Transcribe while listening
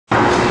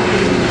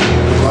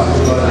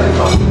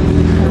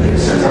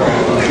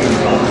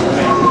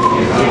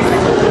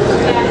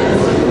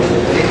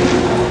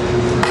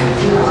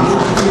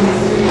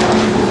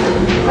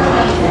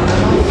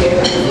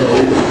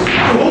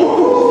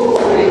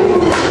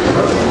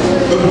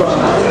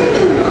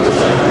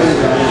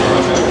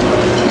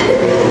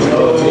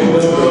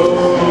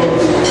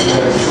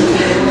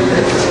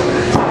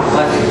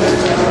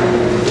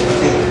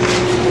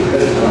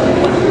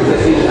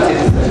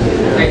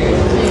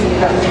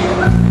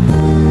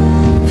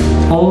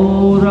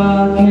Old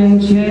rocking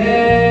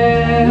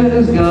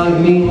chair's got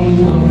me,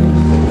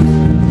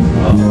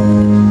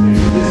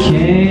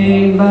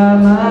 came by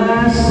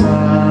my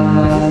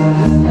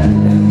side,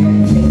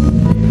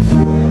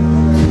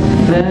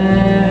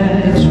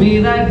 fetch me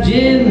that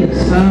gin,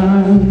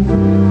 son,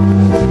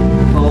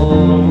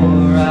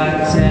 for I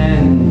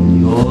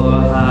tend your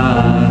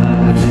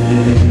hide.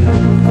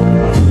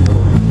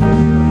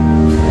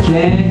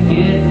 Can't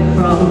get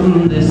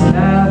from this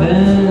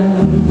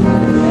cabin,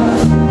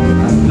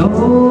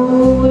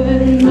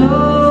 going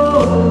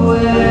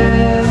nowhere.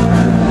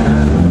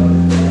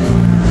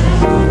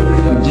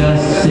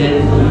 Just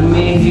sit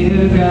me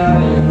here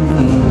grabbing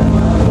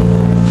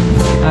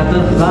at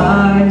the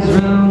thighs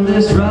round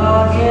this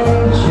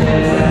rocking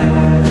chair.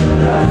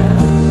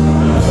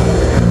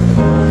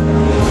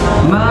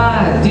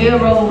 My dear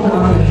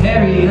old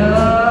Harriet,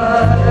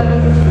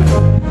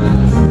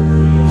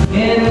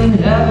 in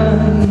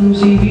heaven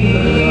she be.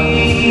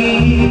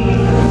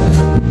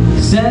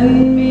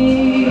 Send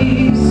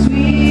me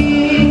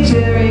sweet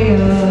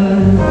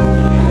chariot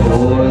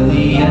for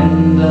the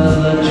end of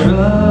the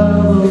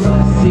troubles I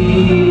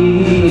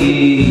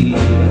see.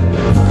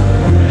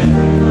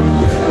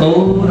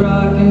 Old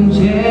rocking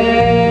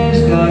chair's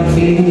got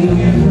me,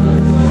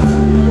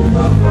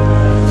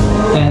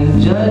 and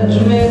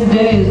judgment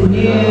day is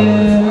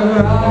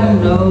near, I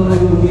know,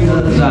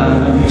 'cause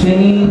I'm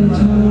chained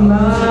to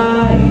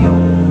my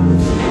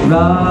old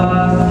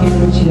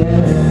rocking chair.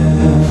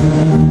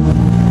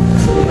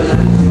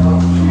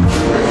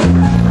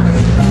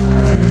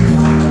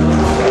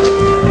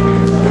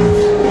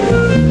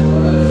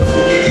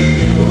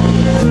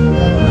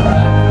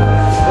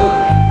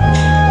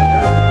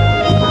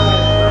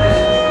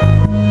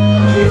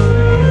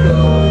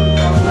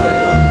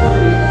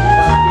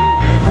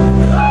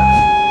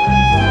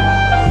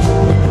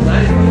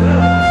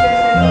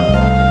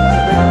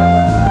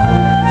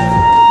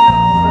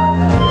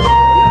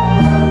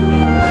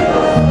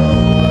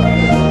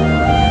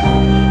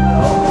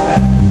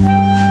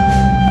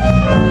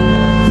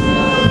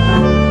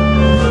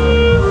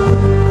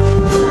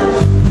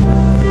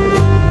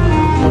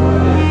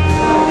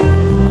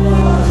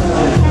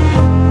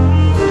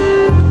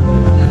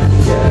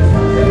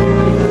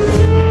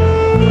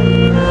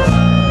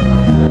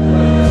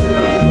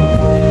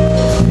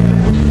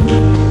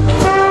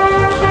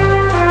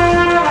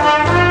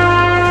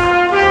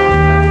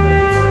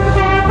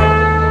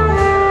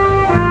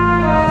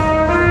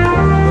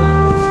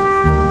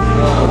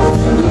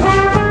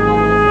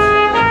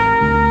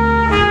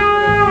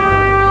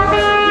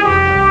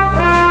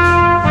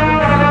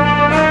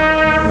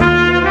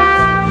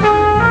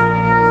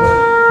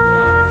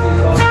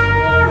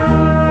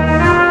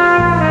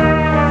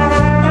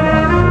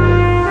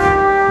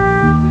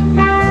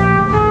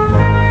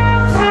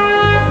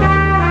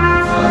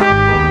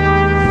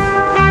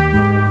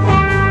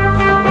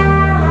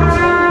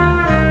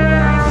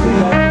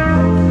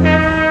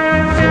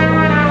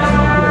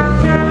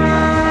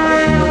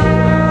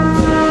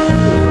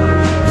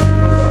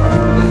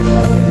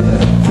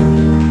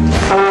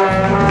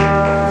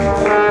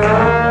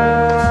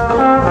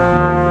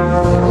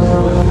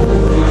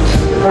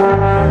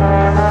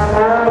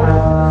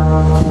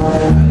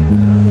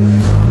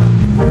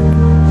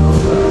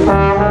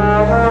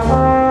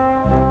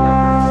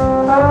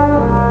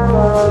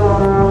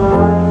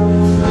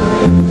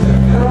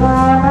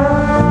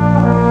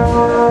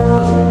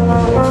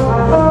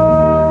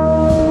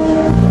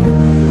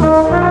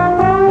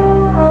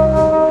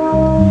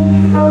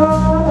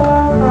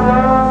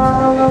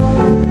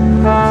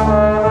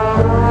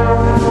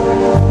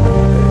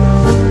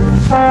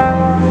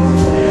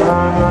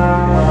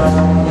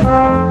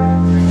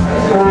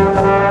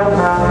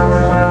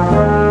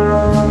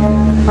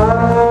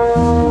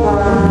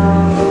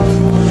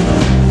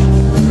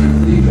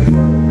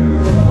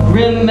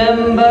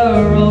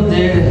 Remember old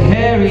dear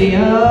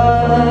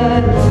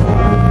Harriet,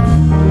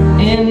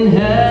 in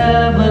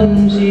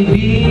heaven she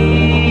be.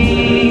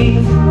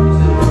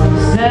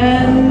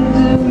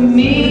 Send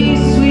me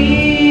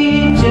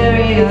sweet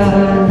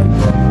chariot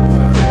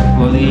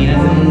for the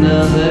end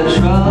of the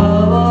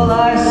trouble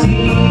I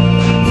see.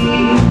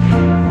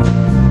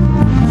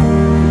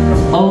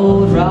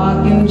 Old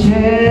rocking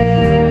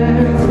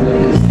chair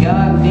has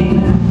got me,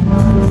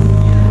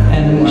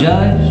 and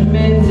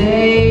judgment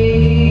day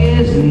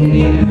is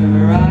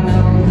near. I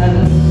know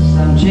that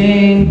I'm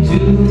chained to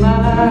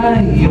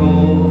my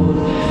old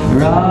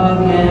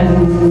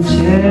rocking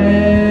chair.